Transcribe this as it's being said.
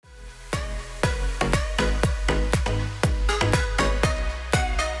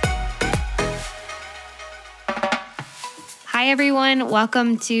everyone.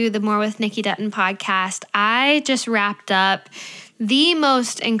 Welcome to the More with Nikki Dutton podcast. I just wrapped up the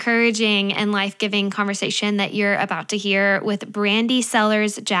most encouraging and life-giving conversation that you're about to hear with Brandi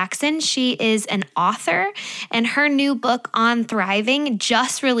Sellerz-Jackson. She is an author, and her new book on thriving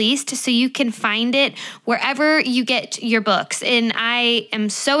just released, so you can find it wherever you get your books. And I am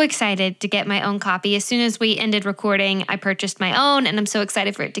so excited to get my own copy. As soon as we ended recording, I purchased my own, and I'm so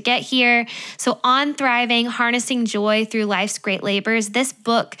excited for it to get here. So On Thriving, Harnessing Joy Through Life's Great Labors. This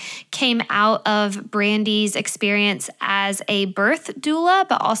book came out of Brandi's experience as a birth doula,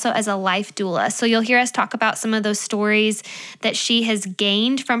 but also as a life doula. So you'll hear us talk about some of those stories that she has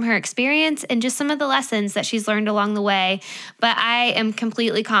gained from her experience and just some of the lessons that she's learned along the way. But I am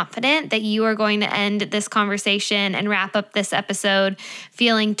completely confident that you are going to end this conversation and wrap up this episode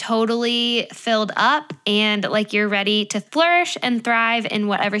feeling totally filled up and like you're ready to flourish and thrive in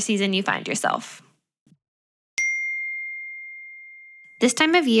whatever season you find yourself. This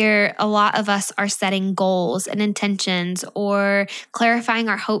time of year, a lot of us are setting goals and intentions or clarifying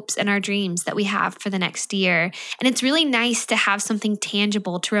our hopes and our dreams that we have for the next year. And it's really nice to have something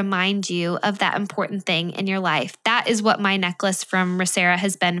tangible to remind you of that important thing in your life. That is what my necklace from Rosera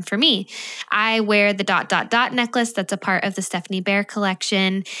has been for me. I wear the ... necklace that's a part of the Stephanie Bear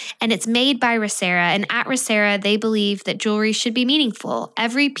collection, and it's made by Rosera. And at Rosera, they believe that jewelry should be meaningful.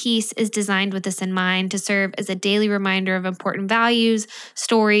 Every piece is designed with this in mind to serve as a daily reminder of important values,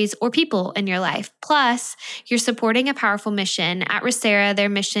 stories, or people in your life. Plus, you're supporting a powerful mission. At Rosera, their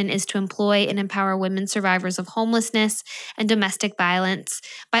mission is to employ and empower women survivors of homelessness and domestic violence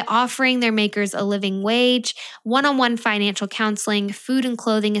by offering their makers a living wage, one-on-one financial counseling, food and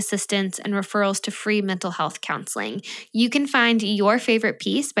clothing assistance, and referrals to free mental health counseling. You can find your favorite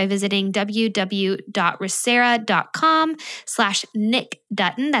piece by visiting www.rosera.com/Nick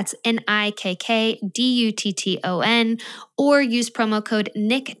Dutton. That's NIKKDUTTON, or use promo code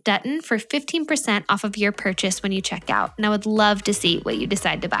Nick Dutton for 15% off of your purchase when you check out. And I would love to see what you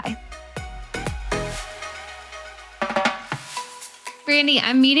decide to buy. Brandi,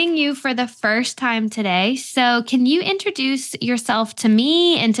 I'm meeting you for the first time today. So can you introduce yourself to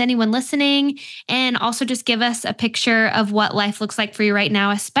me and to anyone listening, and also just give us a picture of what life looks like for you right now,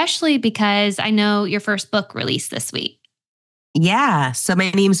 especially because I know your first book released this week? Yeah. So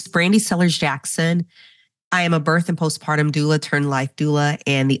my name is Brandi Sellerz-Jackson. I am a birth and postpartum doula turned life doula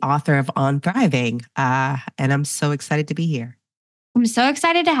and the author of On Thriving. And I'm so excited to be here. I'm so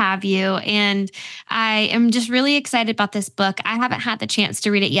excited to have you. And I am just really excited about this book. I haven't had the chance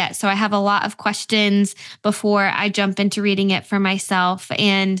to read it yet, so I have a lot of questions before I jump into reading it for myself.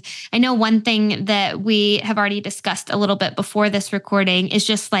 And I know one thing that we have already discussed a little bit before this recording is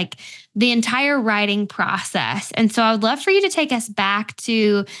just like the entire writing process. And so I would love for you to take us back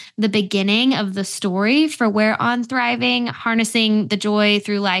to the beginning of the story for where On Thriving, Harnessing the Joy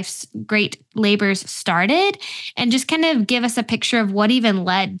Through Life's Great Labors started, and just kind of give us a picture of what even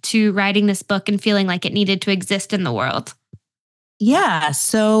led to writing this book and feeling like it needed to exist in the world. Yeah.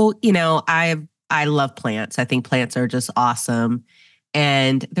 So, I love plants. I think plants are just awesome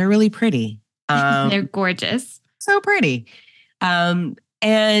and they're really pretty. They're gorgeous. So pretty. And,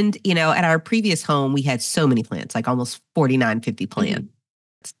 at our previous home, we had so many plants, like almost 49, 50 plants.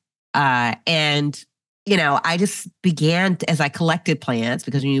 And I just began as I collected plants,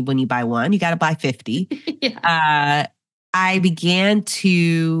 because when you buy one, you got to buy 50. Yeah. I began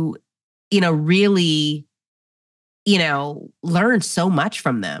to, really, learn so much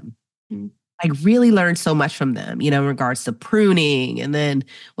from them. I really learned so much from them, in regards to pruning, and then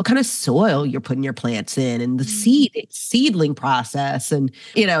what kind of soil you're putting your plants in, and the seedling process, and,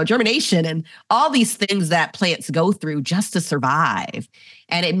 germination, and all these things that plants go through just to survive.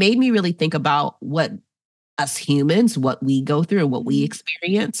 And it made me really think about what us humans, what we go through and what we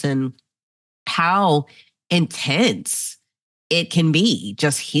experience, and how intense it can be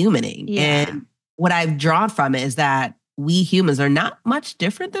just humaning. Yeah. And what I've drawn from it is that we humans are not much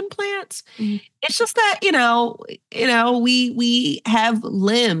different than plants. It's just that, we have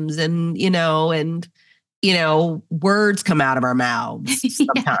limbs, and, words come out of our mouths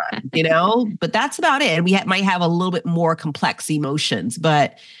sometimes, but that's about it. And we might have a little bit more complex emotions,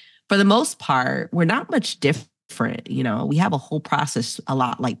 but for the most part, we're not much different. We have a whole process a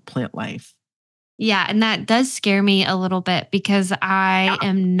lot like plant life. Yeah, and that does scare me a little bit because I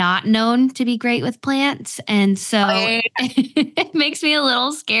am not known to be great with plants. And so it makes me a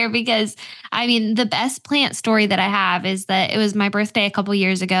little scared because, the best plant story that I have is that it was my birthday a couple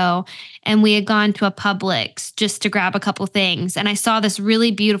years ago, and we had gone to a Publix just to grab a couple things. And I saw this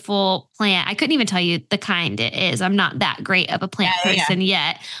really beautiful plant. I couldn't even tell you the kind it is. I'm not that great of a plant person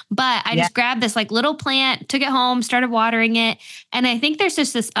yet, but I just grabbed this like little plant, took it home, started watering it. And I think there's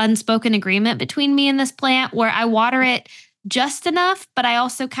just this unspoken agreement between me and this plant where I water it just enough, but I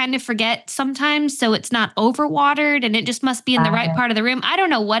also kind of forget sometimes. So it's not overwatered and it just must be in the right part of the room. I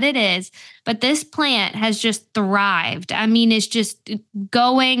don't know what it is, but this plant has just thrived. I mean, it's just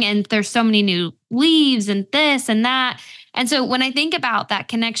going and there's so many new leaves and this and that. And so when I think about that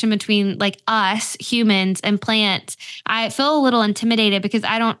connection between like us humans and plants, I feel a little intimidated because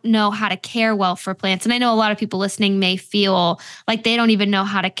I don't know how to care well for plants. And I know a lot of people listening may feel like they don't even know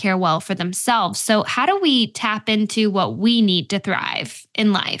how to care well for themselves. So how do we tap into what we need to thrive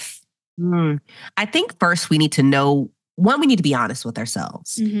in life? I think first we need to know, one, we need to be honest with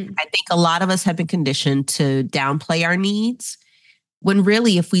ourselves. I think a lot of us have been conditioned to downplay our needs. When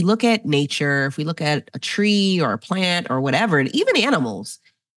really, if we look at nature, if we look at a tree or a plant or whatever, and even animals,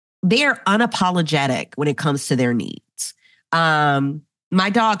 they are unapologetic when it comes to their needs. My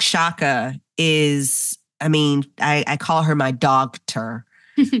dog Shaka is, I call her my doctor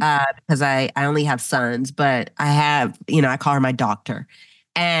because I only have sons, but I call her my doctor.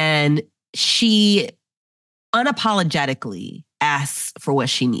 And she unapologetically asks for what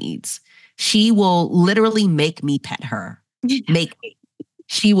she needs. She will literally make me pet her.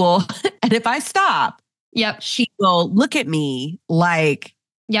 She will, and if I stop, she will look at me like,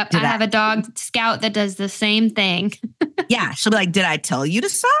 I have a dog Scout that does the same thing. She'll be like, did I tell you to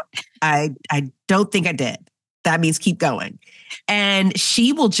stop? I don't think I did. That means keep going. And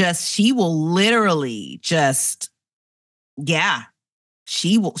she will literally just,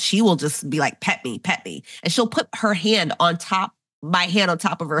 she will just be like, pet me. And she'll put her hand on top, my hand on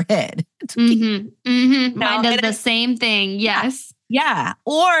top of her head. Mine does the same thing. Yes. Yeah.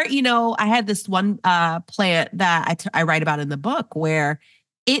 Or, I had this one plant that I write about in the book where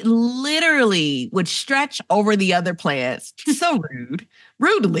it literally would stretch over the other plants so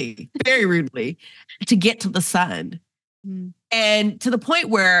very rudely to get to the sun. And to the point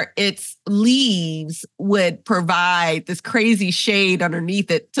where its leaves would provide this crazy shade underneath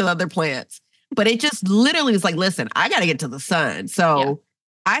it to other plants. But it just literally was like, listen, I got to get to the sun. So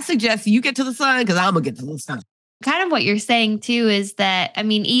I suggest you get to the sun because I'm going to get to the sun. Kind of what you're saying too is that,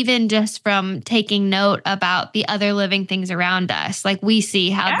 even just from taking note about the other living things around us, like we see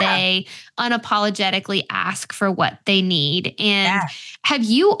how they unapologetically ask for what they need. And have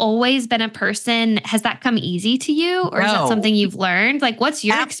you always been a person, has that come easy to you? Or is that something you've learned? Like, what's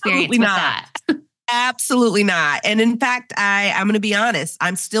your experience with that? Absolutely not. And in fact, I'm going to be honest,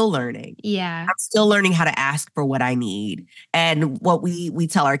 I'm still learning. Yeah. I'm still learning how to ask for what I need. And what we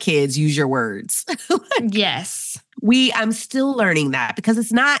tell our kids, use your words. Yes. I'm still learning that because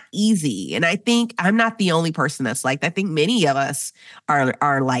it's not easy. And I think I'm not the only person that's like that. I think many of us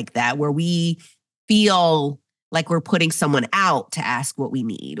are like that, where we feel like we're putting someone out to ask what we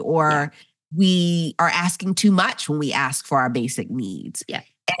need, or we are asking too much when we ask for our basic needs. Yeah.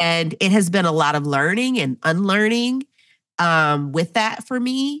 And it has been a lot of learning and unlearning with that for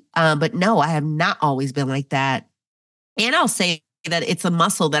me. But no, I have not always been like that. And I'll say that it's a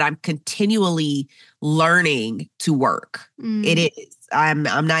muscle that I'm continually learning to work. It is. I'm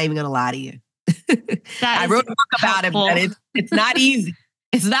not even going to lie to you. I wrote a book about it, but it's not easy.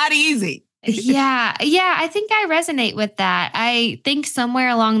 It's not easy. Yeah. I think I resonate with that. I think somewhere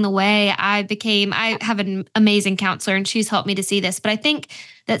along the way, I have an amazing counselor and she's helped me to see this, but I think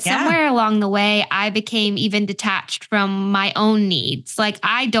that somewhere along the way, I became even detached from my own needs. Like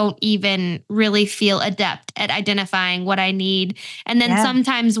I don't even really feel adept at identifying what I need. And then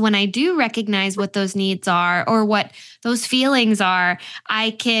sometimes when I do recognize what those needs are or what those feelings are,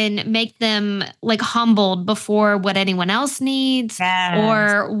 I can make them like humbled before what anyone else needs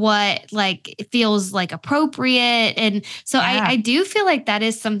or what like feels like appropriate. And so I do feel like that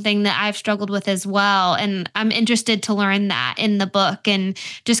is something that I've struggled with as well. And I'm interested to learn that in the book and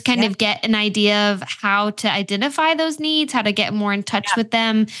just kind of get an idea of how to identify those needs, how to get more in touch with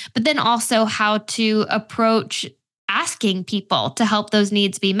them, but then also how to approach asking people to help those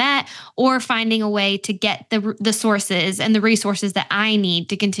needs be met or finding a way to get the sources and the resources that I need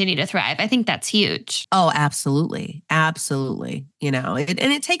to continue to thrive. I think that's huge. Oh, absolutely. Absolutely. And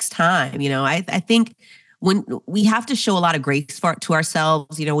it takes time. I think when we have to show a lot of grace to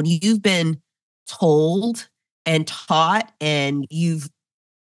ourselves, when you've been told and taught and you've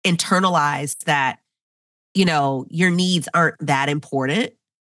internalized that, your needs aren't that important,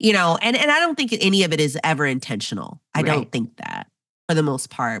 and I don't think any of it is ever intentional. I don't think that for the most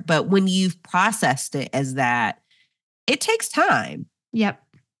part. But when you've processed it as that, it takes time. Yep.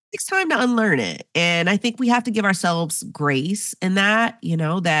 takes time to unlearn it. And I think we have to give ourselves grace in that,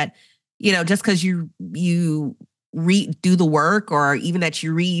 just because you do the work, or even that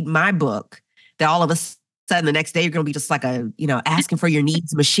you read my book, that all of a sudden the next day you're going to be just like asking for your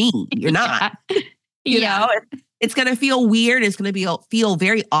needs machine. You're not. Yeah. It's going to feel weird. It's going to feel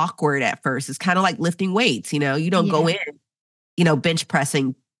very awkward at first. It's kind of like lifting weights. You don't go in, bench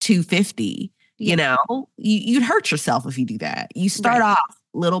pressing 250. You'd hurt yourself if you do that. You start off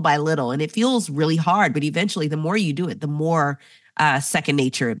little by little, and it feels really hard, but eventually the more you do it, the more second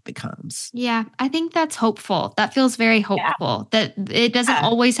nature it becomes. Yeah, I think that's hopeful. That feels very hopeful, that it doesn't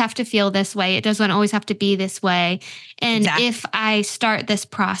always have to feel this way. It doesn't always have to be this way. And if I start this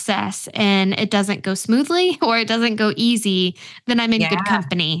process and it doesn't go smoothly or it doesn't go easy, then I'm in good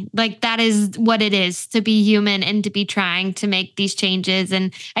company. Like, that is what it is to be human and to be trying to make these changes.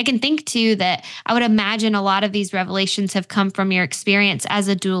 And I can think too that I would imagine a lot of these revelations have come from your experience as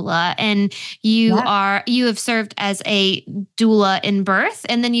a doula, and you have served as a doula in birth,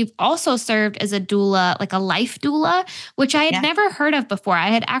 and then you've also served as a doula, like a life doula, which I had never heard of before. I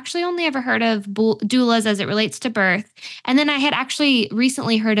had actually only ever heard of doulas as it relates to birth. And then I had actually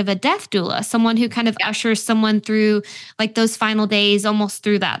recently heard of a death doula, someone who kind of ushers someone through like those final days, almost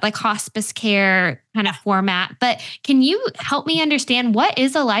through that like hospice care kind of format. But can you help me understand, what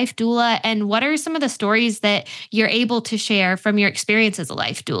is a life doula, and what are some of the stories that you're able to share from your experience as a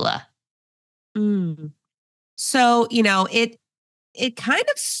life doula? So, it kind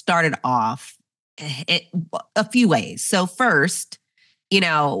of started off a few ways. So first,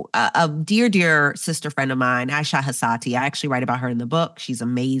 a dear, dear sister friend of mine, Aisha Hasati, I actually write about her in the book. She's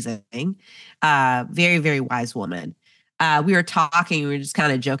amazing. Very, very wise woman. We were talking, we were just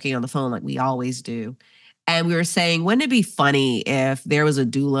kind of joking on the phone like we always do. And we were saying, wouldn't it be funny if there was a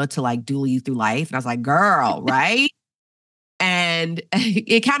doula to like doula you through life? And I was like, girl, right? And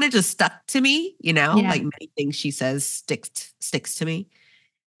it kind of just stuck to me, like many things she says sticks to me.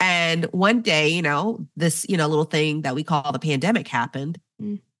 And one day, this, little thing that we call the pandemic happened.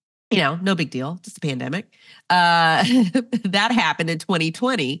 No big deal, just a pandemic. That happened in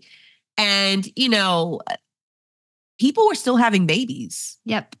 2020. And, people were still having babies.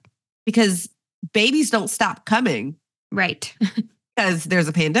 Yep. Because babies don't stop coming. Right. Because there's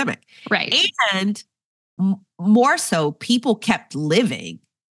a pandemic. Right. And more so, people kept living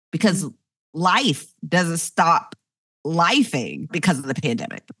because life doesn't stop lifing because of the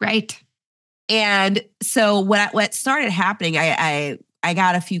pandemic. Right. And so what started happening, I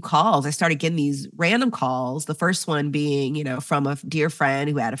got a few calls. I started getting these random calls. The first one being, from a dear friend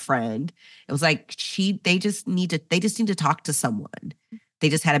who had a friend. It was like they just need to talk to someone. They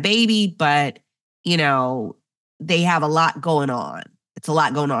just had a baby, but they have a lot going on. It's a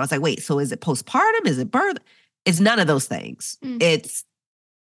lot going on. I was like, wait, so is it postpartum? Is it birth? It's none of those things. It's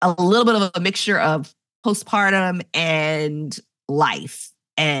a little bit of a mixture of postpartum and life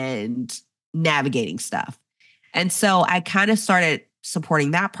and navigating stuff. And so I kind of started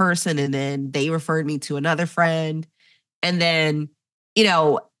supporting that person, and then they referred me to another friend. And then,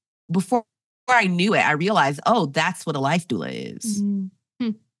 before I knew it, I realized, oh, that's what a life doula is.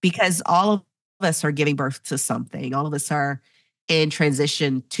 Because all of us are giving birth to something. All of us are in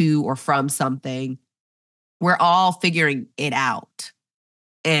transition to or from something. We're all figuring it out.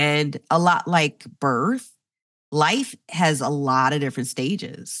 And a lot like birth, life has a lot of different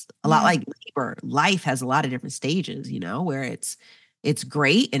stages. A lot like labor, life has a lot of different stages, where it's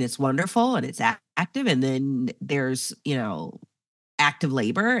great and it's wonderful and it's active. And then there's, active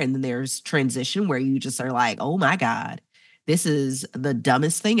labor, and then there's transition where you just are like, oh my God, this is the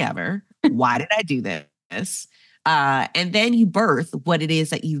dumbest thing ever. Why did I do this? And then you birth what it is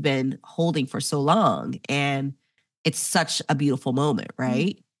that you've been holding for so long. And it's such a beautiful moment,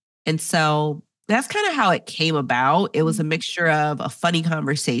 right? And so that's kind of how it came about. It was a mixture of a funny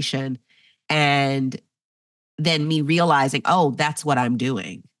conversation and then me realizing, oh, that's what I'm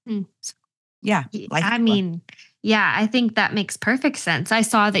doing. So, I think that makes perfect sense. I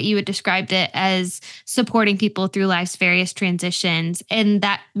saw that you had described it as supporting people through life's various transitions. And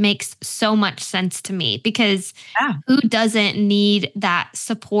that makes so much sense to me, because who doesn't need that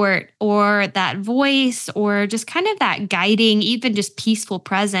support or that voice or just kind of that guiding, even just peaceful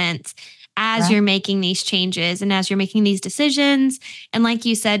presence as you're making these changes and as you're making these decisions. And like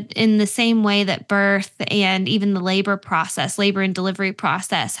you said, in the same way that birth and even the labor and delivery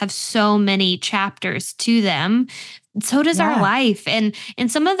process have so many chapters to them, so does our Yeah. life. And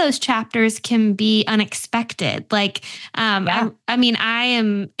some of those chapters can be unexpected. Like, I mean, I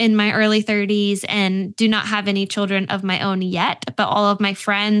am in my early 30s and do not have any children of my own yet, but all of my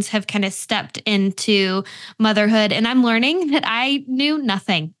friends have kind of stepped into motherhood. And I'm learning that I knew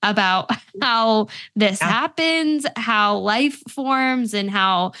nothing about how this happens, how life forms, and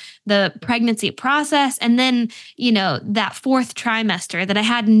how the pregnancy process. And then, that fourth trimester that I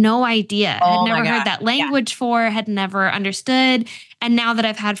had no idea, had Oh never my heard God. that language for, had never understood. And now that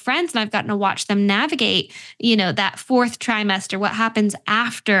I've had friends and I've gotten to watch them navigate, that fourth trimester, what happens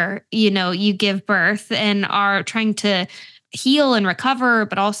after, you give birth and are trying to heal and recover,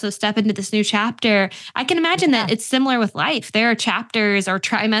 but also step into this new chapter. I can imagine that it's similar with life. There are chapters or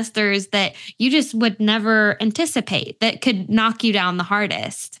trimesters that you just would never anticipate that could knock you down the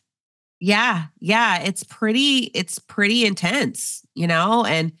hardest. Yeah. It's pretty intense,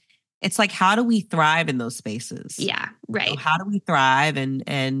 and it's like, how do we thrive in those spaces? Yeah, right. How do we thrive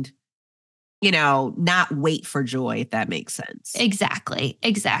and not wait for joy, if that makes sense? Exactly.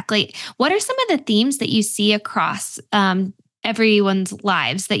 What are some of the themes that you see across everyone's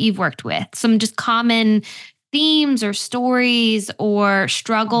lives that you've worked with? Some just common themes or stories or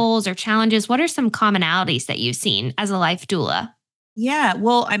struggles or challenges? What are some commonalities that you've seen as a life doula? Yeah.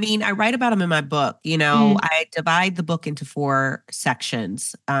 Well, I mean, I write about them in my book. I divide the book into 4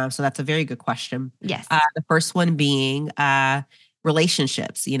 sections. So that's a very good question. Yes. The first one being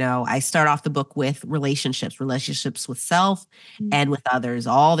relationships. I start off the book with relationships with self and with others,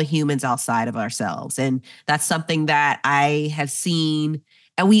 all the humans outside of ourselves. And that's something that I have seen,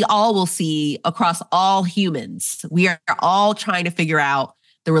 and we all will see across all humans. We are all trying to figure out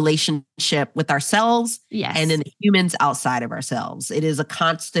the relationship with ourselves and then the humans outside of ourselves. It is a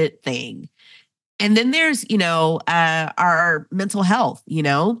constant thing. And then there's, our mental health.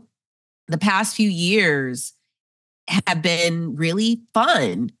 The past few years have been really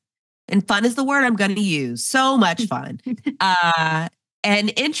fun. And fun is the word I'm going to use. So much fun.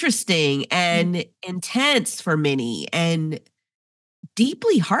 And interesting and intense for many, and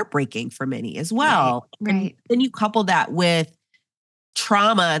deeply heartbreaking for many as well. Right. And then you couple that with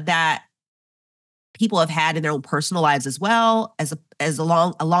trauma that people have had in their own personal lives as well as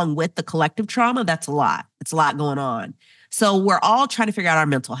along with the collective trauma. That's a lot. It's a lot going on. So we're all trying to figure out our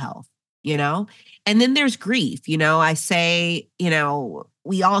mental health, and then there's grief. I say,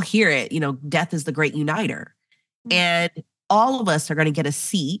 we all hear it, death is the great uniter. And all of us are going to get a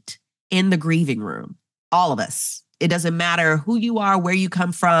seat in the grieving room. All of us. It doesn't matter who you are, where you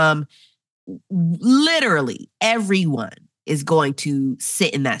come from. Literally everyone is going to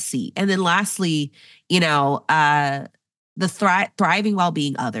sit in that seat. And then lastly, the thriving while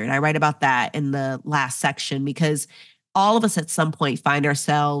being other. And I write about that in the last section, because all of us at some point find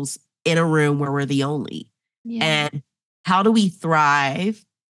ourselves in a room where we're the only. Yeah. And how do we thrive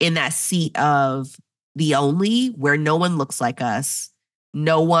in that seat of the only, where no one looks like us?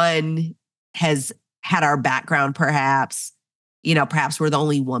 No one has had our background, perhaps. Perhaps we're the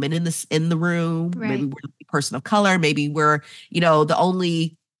only woman in the room. Right. Maybe we're the only person of color. Maybe we're, the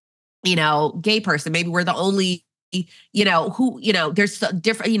only, gay person. Maybe we're the only, there's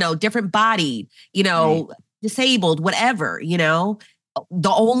different body, right. Disabled, whatever,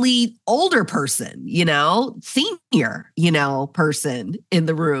 the only older person, senior, person in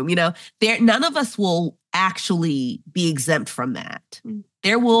the room, none of us will actually be exempt from that.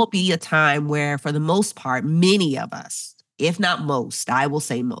 There will be a time where, for the most part, many of us, if not most, I will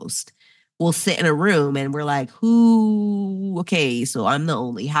say most, will sit in a room and we're like, okay, so I'm the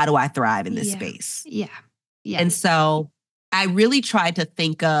only, how do I thrive in this space? Yeah. And so I really tried to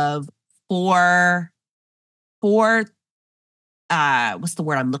think of four, what's the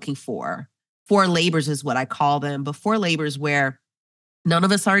word I'm looking for? 4 labors is what I call them, but 4 labors where none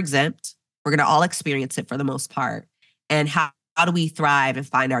of us are exempt. We're going to all experience it for the most part. And how do we thrive and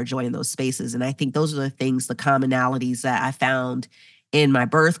find our joy in those spaces? And I think those are the things, the commonalities that I found in my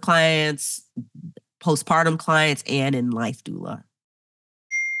birth clients, postpartum clients, and in life doula.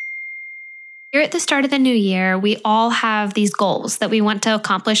 Here at the start of the new year, we all have these goals that we want to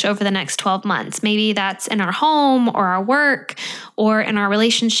accomplish over the next 12 months. Maybe that's in our home or our work or in our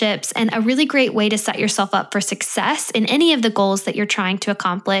relationships. And a really great way to set yourself up for success in any of the goals that you're trying to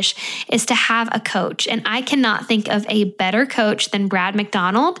accomplish is to have a coach. And I cannot think of a better coach than Brad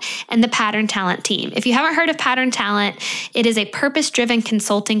McDonald and the Pattern Talent team. If you haven't heard of Pattern Talent, it is a purpose-driven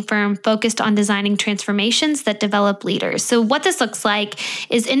consulting firm focused on designing transformations that develop leaders. So what this looks like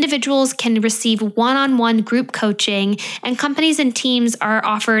is individuals can receive receive one-on-one group coaching, and companies and teams are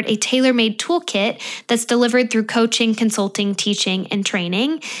offered a tailor-made toolkit that's delivered through coaching, consulting, teaching, and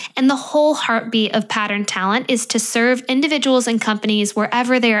training. And the whole heartbeat of Pattern Talent is to serve individuals and companies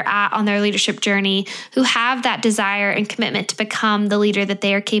wherever they are at on their leadership journey who have that desire and commitment to become the leader that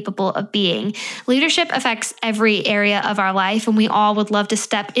they are capable of being. Leadership affects every area of our life, and we all would love to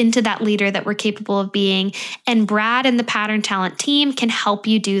step into that leader that we're capable of being. And Brad and the Pattern Talent team can help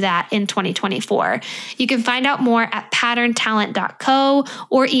you do that in 2024. You can find out more at patterntalent.co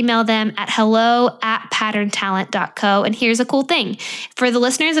or email them at hello@patterntalent.co. And here's a cool thing. For the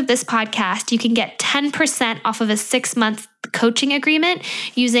listeners of this podcast, you can get 10% off of a 6-month coaching agreement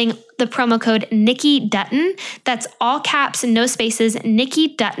using the promo code Nikki Dutton. That's all caps and no spaces, Nikki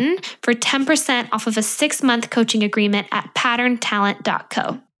Dutton, for 10% off of a 6-month coaching agreement at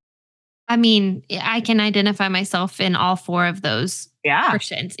patterntalent.co. I mean, I can identify myself in all 4 of those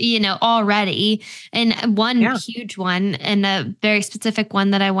portions, already. And one huge one, and a very specific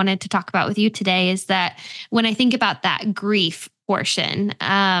one that I wanted to talk about with you today, is that when I think about that grief portion,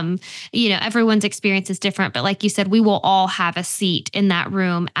 everyone's experience is different, but like you said, we will all have a seat in that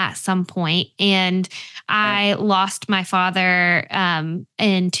room at some point. And I lost my father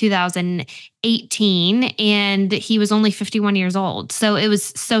in 2018, and he was only 51 years old. So it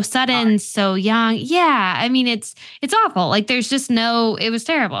was so sudden, so young. Yeah. I mean, it's awful. Like there's just it was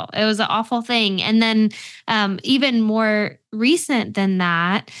terrible. It was an awful thing. And then even more recent than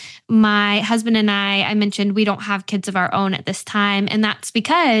that, my husband and I mentioned we don't have kids of our own at this time. And that's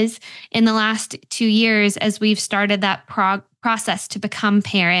because in the last 2 years, as we've started that process to become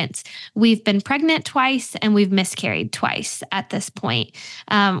parents, we've been pregnant twice and we've miscarried twice at this point,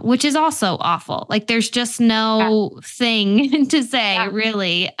 which is also awful. Like there's just no thing to say,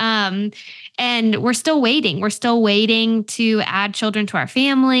 really. And we're still waiting. We're still waiting to add children to our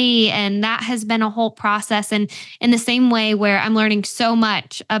family. And that has been a whole process. And in the same way where I'm learning so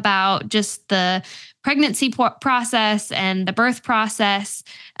much about just the pregnancy process and the birth process,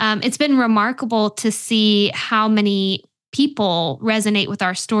 it's been remarkable to see how many people resonate with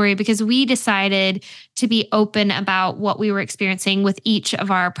our story, because we decided to be open about what we were experiencing with each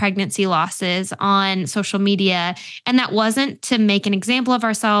of our pregnancy losses on social media. And that wasn't to make an example of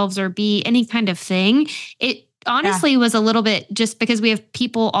ourselves or be any kind of thing. It honestly was a little bit just because we have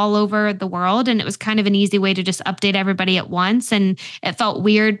people all over the world, and it was kind of an easy way to just update everybody at once. And it felt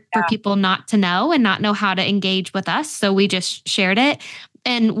weird for people not to know and not know how to engage with us. So we just shared it.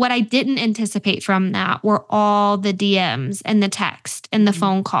 And what I didn't anticipate from that were all the DMs and the text and the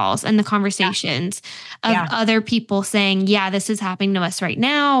phone calls and the conversations of other people saying, yeah, this is happening to us right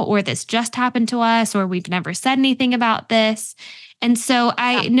now, or this just happened to us, or we've never said anything about this. And so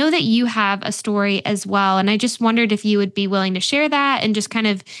I know that you have a story as well. And I just wondered if you would be willing to share that and just kind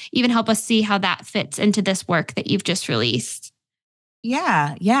of even help us see how that fits into this work that you've just released.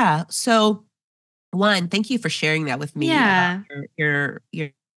 Yeah. So one, thank you for sharing that with me. Yeah. Your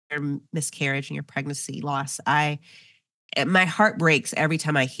miscarriage and your pregnancy loss. My heart breaks every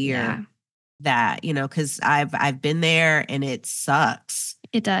time I hear that, because I've been there and it sucks.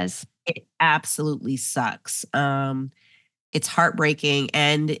 It does. It absolutely sucks. It's heartbreaking,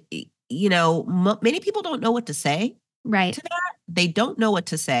 and many people don't know what to say. Right. To that. They don't know what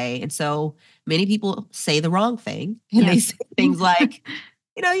to say, and so many people say the wrong thing, and they say things like,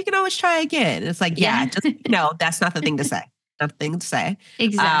 you can always try again. It's like, just, that's not the thing to say. Not the thing to say.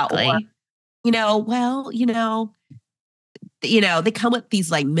 Exactly. They come with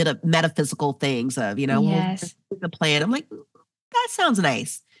these like metaphysical things of, well, this is the plan. I'm like, that sounds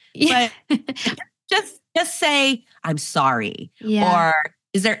nice. But just say, I'm sorry. Or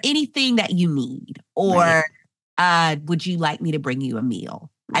is there anything that you need? Or would you like me to bring you a meal?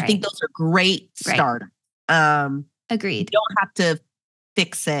 I think those are great starters. Agreed. You don't have to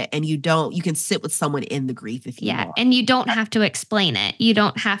fix it, and you can sit with someone in the grief if you want. And you don't have to explain it. You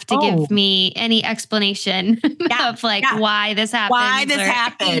don't have to give me any explanation of why this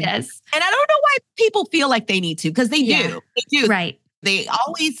happened. Yes. And I don't know why people feel like they need to, because they do. They do. Right. They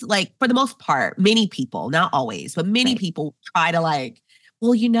always, for the most part, many people, not always, but many people try to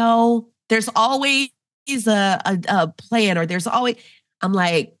there's always a plan, or there's always, I'm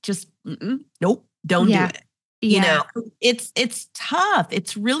like, just, nope, don't do it. It's tough.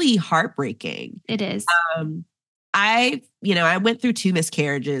 It's really heartbreaking. It is. I went through 2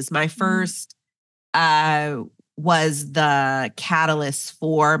 miscarriages. My first was the catalyst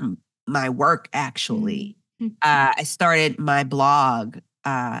for my work, actually. I started my blog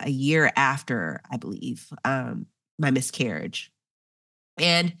a year after, I believe, my miscarriage.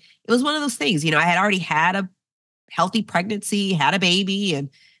 And it was one of those things, I had already had a healthy pregnancy, had a baby, and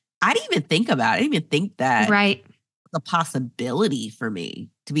I didn't even think about it. I didn't even think that Right. was a possibility for me,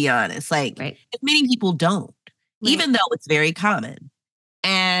 to be honest. Like, Right. many people don't, even though it's very common.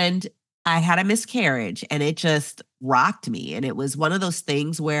 And I had a miscarriage and it just rocked me. And it was one of those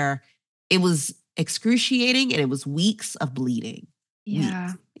things where it was excruciating and it was weeks of bleeding. Yeah.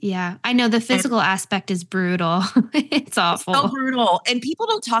 Weeks. Yeah. I know the physical aspect is brutal. It's awful. It's so brutal. And people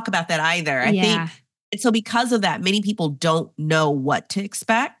don't talk about that either. I think. And so because of that, many people don't know what to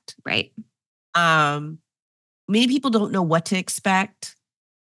expect. Right. Many people don't know what to expect.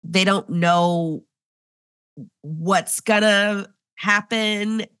 They don't know what's gonna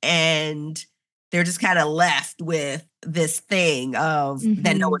happen, and they're just kind of left with this thing of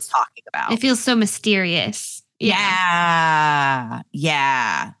that no one's talking about. It feels so mysterious. Yeah.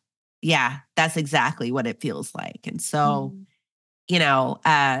 That's exactly what it feels like. And so,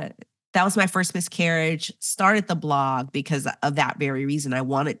 that was my first miscarriage. Started the blog because of that very reason. I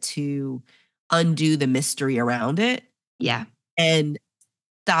wanted to undo the mystery around it. Yeah. And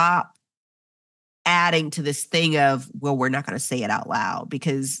stop adding to this thing of, well, we're not going to say it out loud,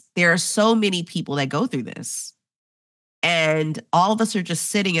 because there are so many people that go through this. And all of us are just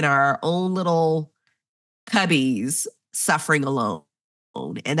sitting in our own little cubbies suffering alone.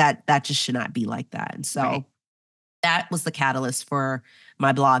 And that just should not be like that. And so that was the catalyst for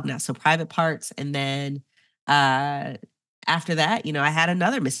my blog, Not So Private Parts. And then after that, I had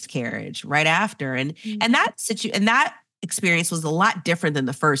another miscarriage right after. And that experience was a lot different than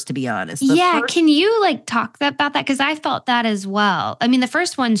the first, to be honest. Can you talk about that? Because I felt that as well. I mean, the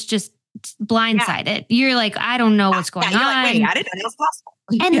first one's just blindsided. Yeah. You're like, I don't know what's going on. Like, wait, I didn't know that was possible.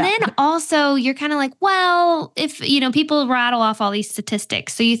 And then also you're kind of like, well, if, people rattle off all these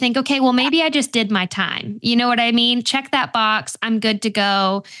statistics. So you think, okay, well, maybe I just did my time. You know what I mean? Check that box. I'm good to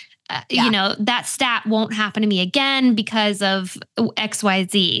go. That stat won't happen to me again because of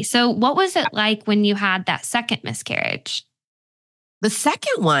XYZ. So what was it like when you had that second miscarriage? The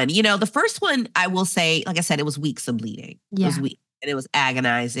second one, the first one, I will say, like I said, it was weeks of bleeding. Yeah. It was weeks, and it was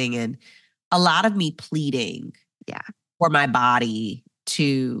agonizing, and a lot of me pleading for my body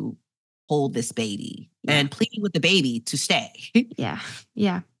to hold this baby and pleading with the baby to stay. Yeah.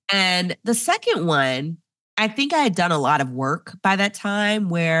 And the second one, I think I had done a lot of work by that time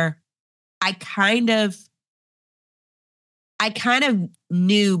where I kind of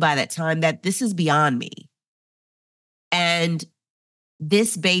knew by that time that this is beyond me. And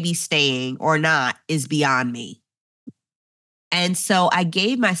this baby staying or not is beyond me. And so I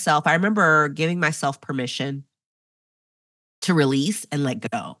remember giving myself permission to release and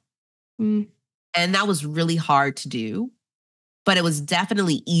let go. And that was really hard to do, but it was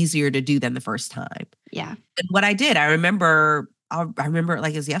definitely easier to do than the first time. Yeah. And what I did, I remember it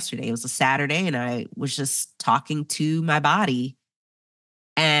like it was yesterday. It was a Saturday, and I was just talking to my body.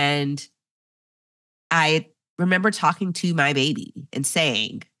 And I remember talking to my baby and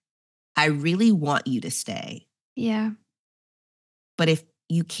saying, I really want you to stay. Yeah. But if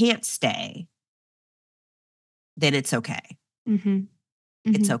you can't stay, then it's okay.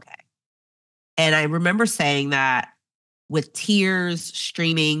 It's okay. And I remember saying that with tears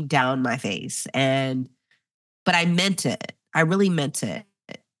streaming down my face. But I meant it. I really meant it.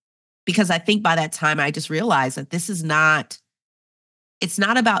 Because I think by that time I just realized that it's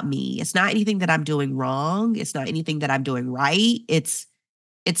not about me. It's not anything that I'm doing wrong. It's not anything that I'm doing right. It's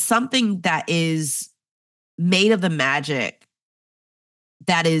something that is made of the magic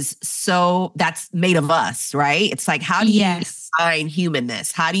that's made of us, right? It's like, how do you define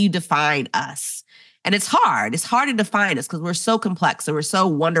humanness? How do you define us? And it's hard. It's hard to define us because we're so complex and we're so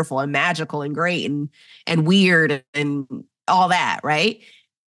wonderful and magical and great and weird and all that, right?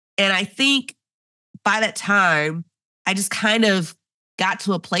 And I think by that time, I just kind of got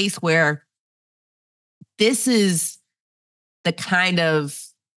to a place where this is the kind of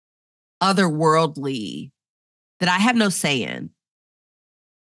otherworldly that I have no say in.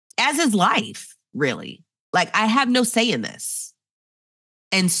 As is life, really. Like, I have no say in this.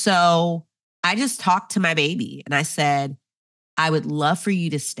 And so I just talked to my baby and I said, I would love for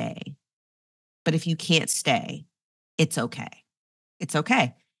you to stay. But if you can't stay, it's okay. It's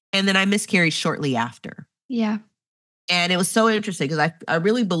okay. And then I miscarried shortly after. Yeah. And it was so interesting because I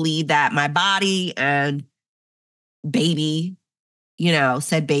really believe that my body and baby,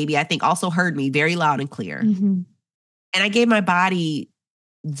 said baby, I think also heard me very loud and clear. And I gave my body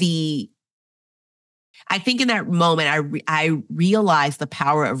I think in that moment, I realized the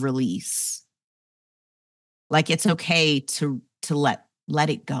power of release. Like, it's okay to let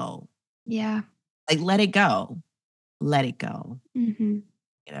it go. Yeah. Like, let it go. Let it go.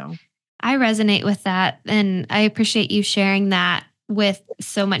 I resonate with that. And I appreciate you sharing that with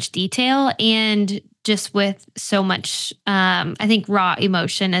so much detail and just with so much, I think, raw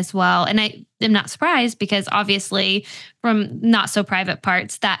emotion as well. And I am not surprised because obviously, from not so private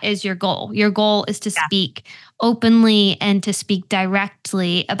parts, that is your goal. Your goal is to Yeah. speak openly and to speak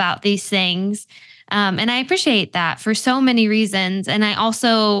directly about these things. And I appreciate that for so many reasons. And I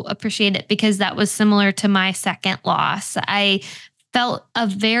also appreciate it because that was similar to my second loss. I felt a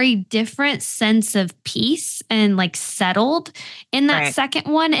very different sense of peace and like settled in that Right.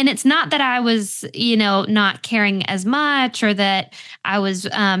 second one. And it's not that I was, not caring as much or that I was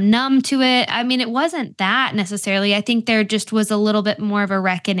numb to it. I mean, it wasn't that necessarily. I think there just was a little bit more of a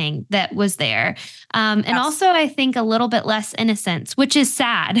reckoning that was there. And also, I think a little bit less innocence, which is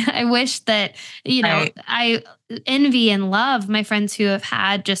sad. I wish that, Right. I envy and love my friends who have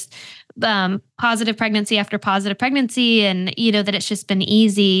had just positive pregnancy after positive pregnancy and that it's just been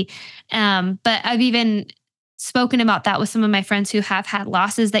easy. But I've even spoken about that with some of my friends who have had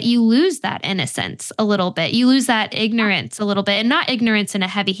losses, that you lose that innocence a little bit, you lose that ignorance a little bit, and not ignorance in a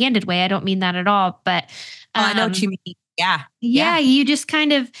heavy handed way, I don't mean that at all, but I know what you mean. Yeah. yeah, you just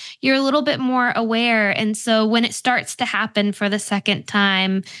you're a little bit more aware. And so when it starts to happen for the second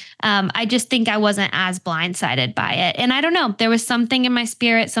time, I just think I wasn't as blindsided by it. And I don't know, there was something in my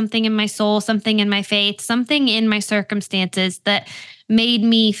spirit, something in my soul, something in my faith, something in my circumstances that made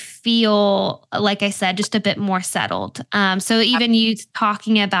me feel, like I said, just a bit more settled. So even you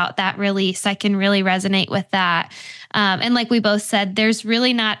talking about that release, I can really resonate with that. And like we both said, there's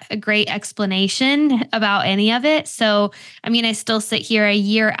really not a great explanation about any of it. So, I mean, I still sit here a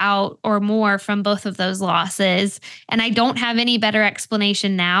year out or more from both of those losses, and I don't have any better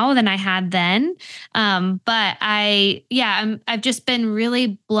explanation now than I had then. But I've just been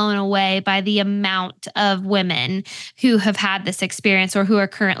really blown away by the amount of women who have had this experience or who are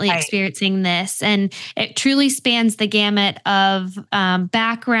currently Right. experiencing this. And it truly spans the gamut of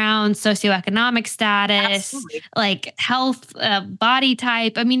background, socioeconomic status, Absolutely. like health, body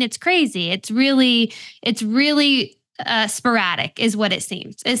type. I mean, it's crazy. It's really sporadic, is what it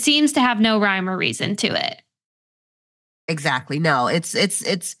seems. It seems to have no rhyme or reason to it. Exactly. No, it's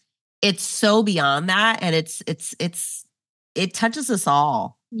so beyond that, and it touches us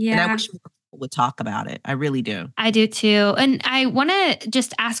all. And I Yeah. wish more people would talk about it. I really do. I do too. And I want to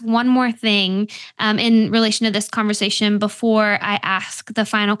just ask one more thing in relation to this conversation before I ask the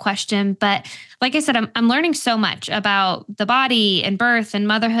final question. But like I said, I'm learning so much about the body and birth and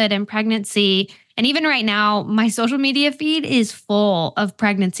motherhood and pregnancy. And even right now, my social media feed is full of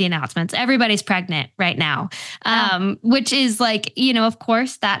pregnancy announcements. Everybody's pregnant right now, which is like, of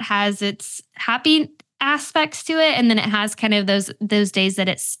course, that has its happy aspects to it, and then it has kind of those days that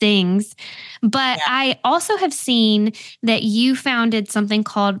it stings. But Yeah. I also have seen that you founded something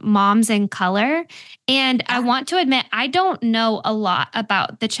called Moms in Color, and I want to admit I don't know a lot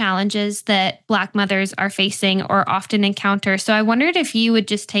about the challenges that Black mothers are facing or often encounter. So I wondered if you would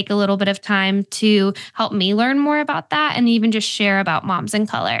just take a little bit of time to help me learn more about that and even just share about Moms in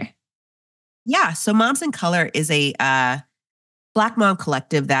Color. Yeah. So Moms in Color is a Black mom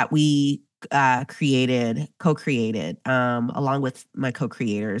collective that we co-created, along with my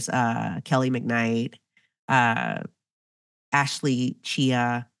co-creators, Kelly McKnight, uh, Ashley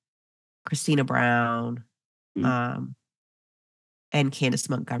Chia, Christina Brown, Mm. um, and Candace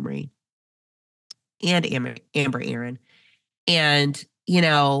Montgomery, and Amber Aaron. And,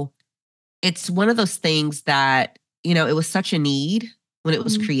 it's one of those things that, it was such a need when it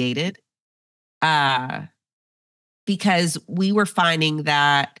was Mm. created, uh, because we were finding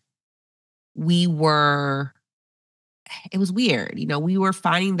that we were it was weird. We were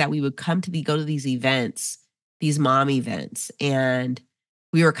finding that we would go to these events, these mom events, and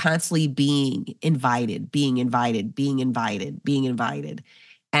we were constantly being invited, being invited, being invited, being invited.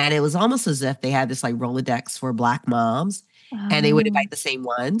 And it was almost as if they had this like Rolodex for Black moms, and they would Oh. invite the same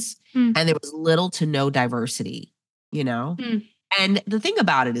ones. Mm. And there was little to no diversity, you know? Mm. And the thing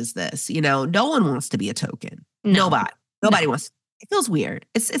about it is this, no one wants to be a token. No. Nobody. No. Nobody wants. It feels weird.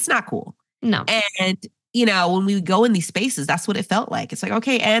 It's not cool. No. And when we go in these spaces, that's what it felt like. It's like,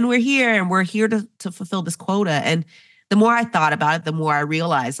 okay, and we're here to fulfill this quota. And the more I thought about it, the more I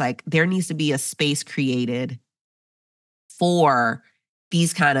realized like there needs to be a space created for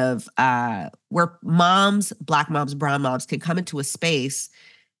these kind of where moms, Black moms, brown moms can come into a space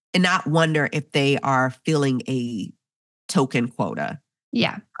and not wonder if they are filling a token quota.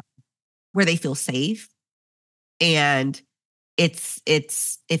 Yeah. Where they feel safe and it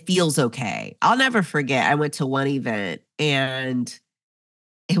feels okay. I'll never forget. I went to one event and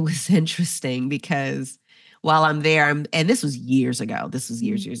it was interesting because while I'm there, and this was years ago. This was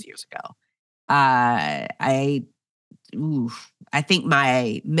years ago. I I think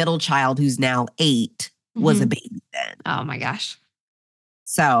my middle child, who's now 8, was a baby then. Oh my gosh.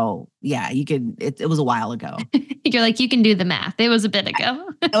 So yeah, it was a while ago. You're like, you can do the math. It was a bit ago.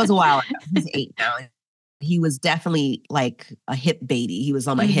 It was a while ago. He's 8 now. He was definitely like a hip baby. He was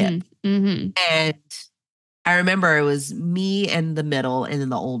on my hip. And I remember it was me and the middle, and then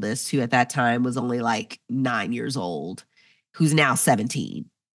the oldest, who at that time was only like 9 years old, who's now 17.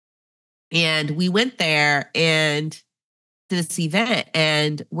 And we went there and to this event,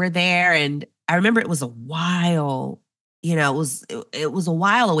 and we're there. And I remember it was a while, it was a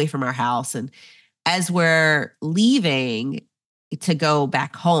while away from our house. And as we're leaving to go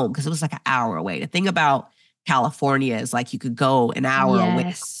back home, because it was like an hour away. The thing about California is like you could go an hour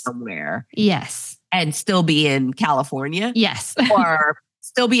away somewhere. Yes. And still be in California. Yes. Or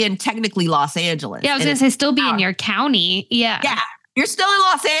still be in technically Los Angeles. Yeah, I was going to say still be in your county. Yeah. Yeah. You're still in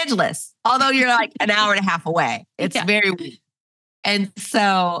Los Angeles, although you're like an hour and a half away. It's very weird. And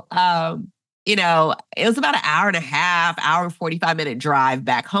so, it was about an hour and a half, hour and 45-minute drive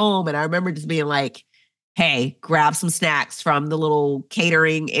back home. And I remember just being like, hey, grab some snacks from the little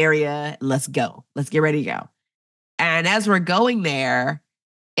catering area. And let's go. Let's get ready to go. And as we're going there,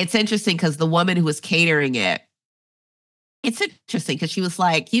 it's interesting because the woman who was catering it's interesting because she was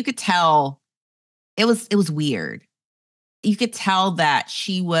like, you could tell it was weird. You could tell that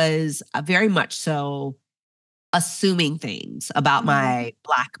she was very much so assuming things about my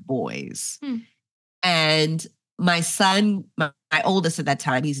Black boys. And my son, my oldest at that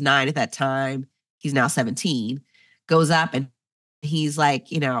time, he's 9 at that time, he's now 17, goes up and he's like,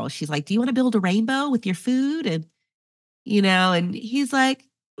 she's like, do you want to build a rainbow with your food? And, and he's like,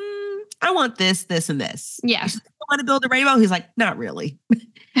 I want this, this, and this. Yeah. She's like, I want to build a rainbow. He's like, not really.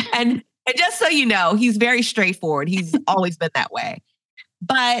 and just so you know, he's very straightforward. He's always been that way.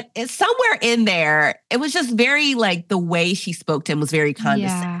 But it's somewhere in there, it was just very like the way she spoke to him was very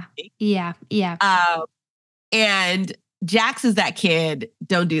condescending. Yeah. And Jax is that kid.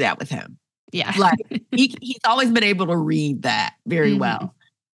 Don't do that with him. Yeah. Like he's always been able to read that very well.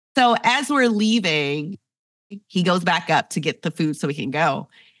 So as we're leaving, he goes back up to get the food so we can go.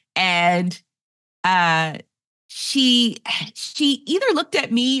 And she either looked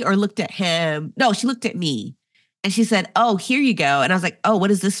at me or looked at him. No, she looked at me. And she said, oh, here you go. And I was like, oh,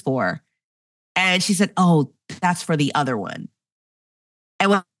 what is this for? And she said, oh, that's for the other one.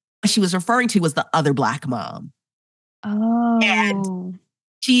 And what she was referring to was the other Black mom. Oh. And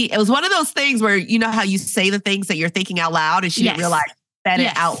it was one of those things where, you know how you say the things that you're thinking out loud and she didn't realize said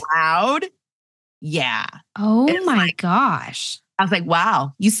it out loud? Yeah. Oh my gosh. I was like,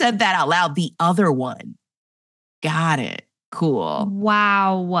 wow, you said that out loud. The other one. Got it. Cool.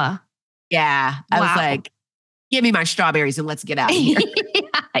 Wow. Yeah. I was like, give me my strawberries and let's get out of here.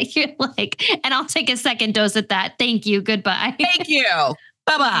 You're like, and I'll take a second dose of that. Thank you. Goodbye. Thank you.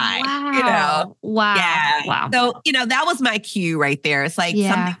 Bye-bye. Wow. Wow. Yeah. Wow. So, that was my cue right there. It's like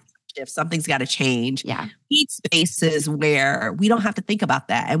something's got to change. Yeah. We need spaces where we don't have to think about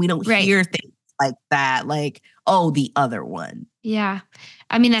that and we don't hear things like that. Like, oh, the other one. Yeah.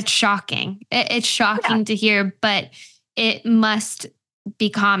 I mean, that's shocking. It's shocking to hear, but it must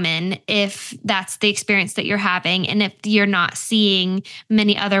be common if that's the experience that you're having and if you're not seeing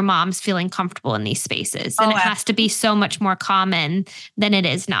many other moms feeling comfortable in these spaces. And it has to be so much more common than it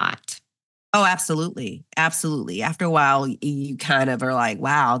is not. Oh, absolutely. Absolutely. After a while, you kind of are like,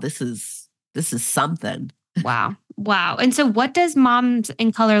 wow, this is something. Wow. Wow. And so what does Moms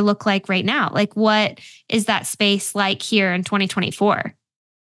in Color look like right now? Like, what is that space like here in 2024?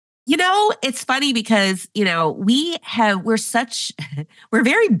 It's funny because, we're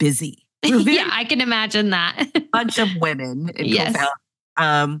very busy. Yeah, I can imagine that. Bunch of women. Yes.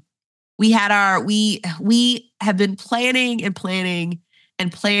 We have been planning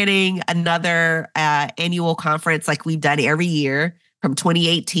another annual conference like we've done every year from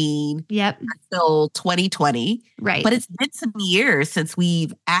 2018 until 2020. Right. But it's been some years since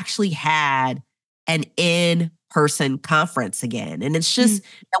we've actually had an in-person conference again. And it's just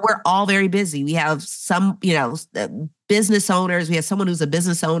that we're all very busy. We have some, business owners. We have someone who's a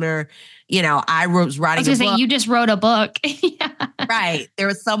business owner. I was writing a book. You just wrote a book. Yeah. Right. There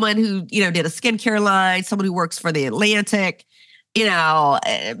was someone who, did a skincare line, someone who works for The Atlantic,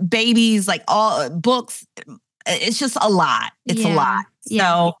 babies, like all books. It's just a lot. It's a lot.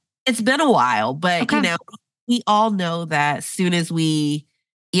 So it's been a while, but, we all know that as soon as we,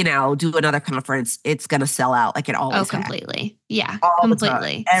 do another conference, it's going to sell out like it always has. Completely. Yeah, all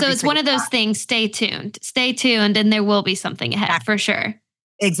completely. So it's one of those things. Stay tuned, and then there will be something ahead for sure.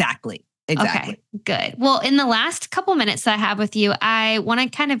 Exactly. Exactly. Okay, good. Well, in the last couple minutes that I have with you, I want to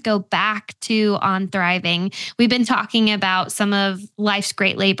kind of go back to On Thriving. We've been talking about some of life's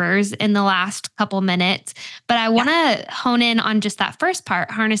great labors in the last couple minutes, but I want to hone in on just that first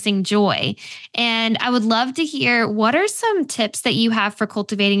part, harnessing joy. And I would love to hear, what are some tips that you have for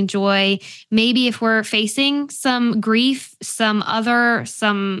cultivating joy? Maybe if we're facing some grief,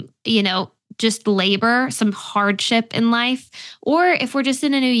 just labor, some hardship in life, or if we're just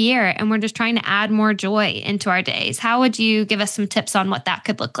in a new year and we're just trying to add more joy into our days. How would you give us some tips on what that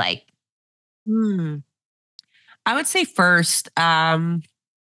could look like? Hmm. I would say first,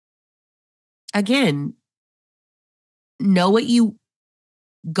 again, know what you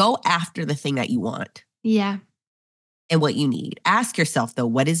go after the thing that you want Yeah. and what you need. Ask yourself, though,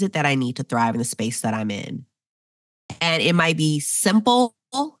 what is it that I need to thrive in the space that I'm in? And it might be simple.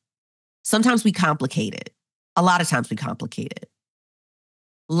 Sometimes we complicate it. A lot of times we complicate it.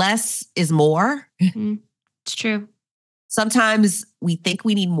 Less is more. It's true. Sometimes we think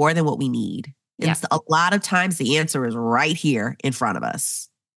we need more than what we need. Yeah. And a lot of times the answer is right here in front of us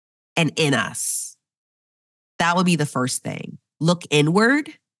and in us. That would be the first thing. Look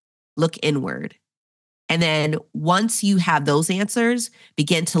inward. Look inward. And then once you have those answers,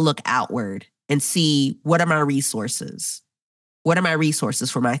 begin to look outward and see, what are my resources? What are my resources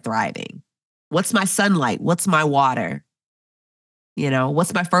for my thriving? What's my sunlight? What's my water?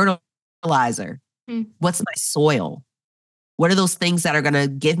 What's my fertilizer? What's my soil? What are those things that are going to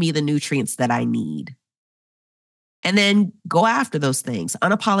give me the nutrients that I need? And then go after those things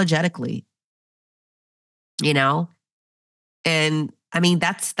unapologetically. And I mean,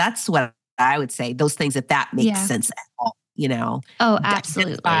 that's what I would say. Those things, if that makes sense at all. Oh,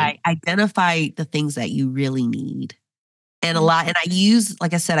 absolutely. Identify the things that you really need. And I use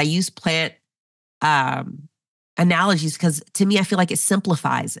plant analogies because to me, I feel like it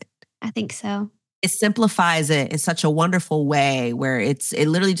simplifies it. I think so. It simplifies it in such a wonderful way where it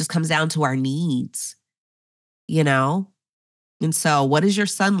literally just comes down to our needs, And so what is your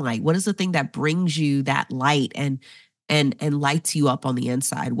sunlight? What is the thing that brings you that light and lights you up on the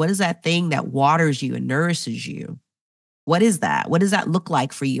inside? What is that thing that waters you and nourishes you? What is that? What does that look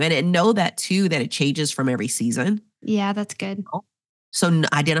like for you? And know that too, that it changes from every season. Yeah, that's good. So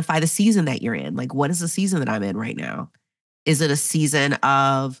identify the season that you're in. Like, what is the season that I'm in right now? Is it a season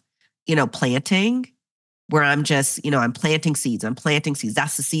of, planting where I'm just, I'm planting seeds.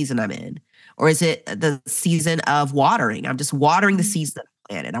 That's the season I'm in. Or is it the season of watering? I'm just watering the seeds that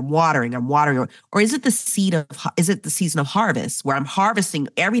I planted. I'm watering. Or is it the season of harvest where I'm harvesting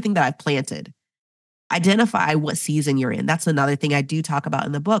everything that I've planted? Identify what season you're in. That's another thing I do talk about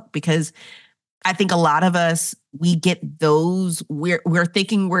in the book, because I think a lot of us, we get those, we're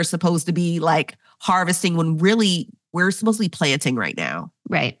thinking we're supposed to be like harvesting when really we're supposed to be planting right now.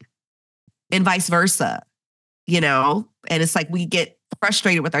 Right. And vice versa, and it's like we get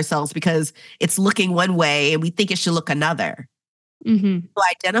frustrated with ourselves because it's looking one way and we think it should look another. So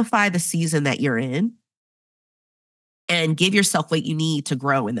identify the season that you're in and give yourself what you need to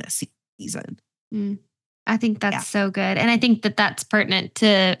grow in that season. I think that's so good. And I think that that's pertinent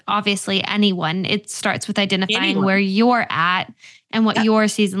to obviously anyone. It starts with identifying where you're at and what your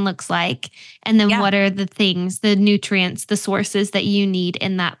season looks like. And then what are the things, the nutrients, the sources that you need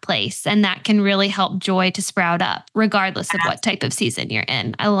in that place. And that can really help joy to sprout up regardless of what type of season you're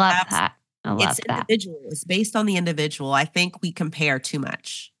in. I love that. I love that. Individual. It's based on the individual. I think we compare too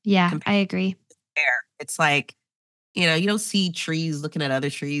much. Yeah, I agree. It's like, you don't see trees looking at other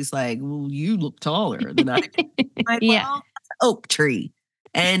trees like, well, you look taller than I do. Like, well, that's an oak tree.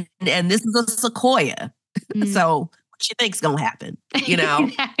 And this is a sequoia. So what you think's going to happen?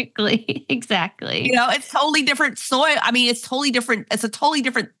 Exactly. It's totally different soil. I mean, it's totally different. It's a totally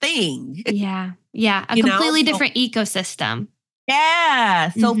different thing. Yeah. A completely different ecosystem.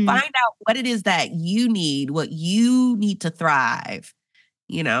 Yeah. So find out what it is that you need, what you need to thrive,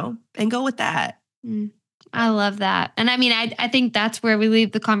 and go with that. I love that. And I mean, I think that's where we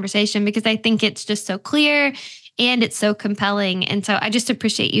leave the conversation, because I think it's just so clear and it's so compelling. And so I just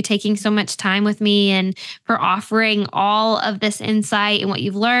appreciate you taking so much time with me and for offering all of this insight and what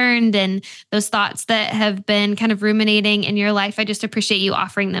you've learned and those thoughts that have been kind of ruminating in your life. I just appreciate you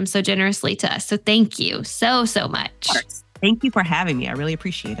offering them so generously to us. So thank you so much. Thank you for having me. I really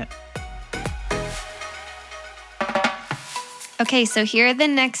appreciate it. Okay, so here are the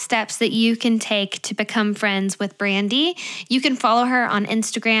next steps that you can take to become friends with Brandi. You can follow her on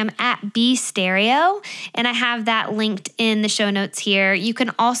Instagram at bstereo, and I have that linked in the show notes here. You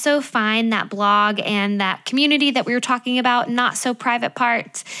can also find that blog and that community that we were talking about, Not So Private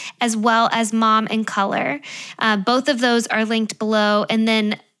Parts, as well as Mom in Color. Both of those are linked below, and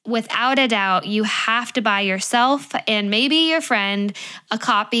then without a doubt, you have to buy yourself and maybe your friend a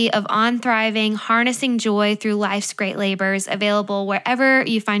copy of On Thriving, Harnessing Joy Through Life's Great Labors, available wherever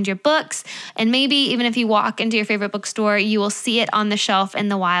you find your books. And maybe even if you walk into your favorite bookstore, you will see it on the shelf in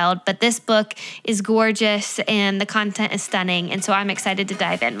the wild. But this book is gorgeous and the content is stunning. And so I'm excited to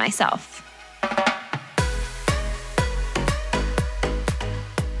dive in myself.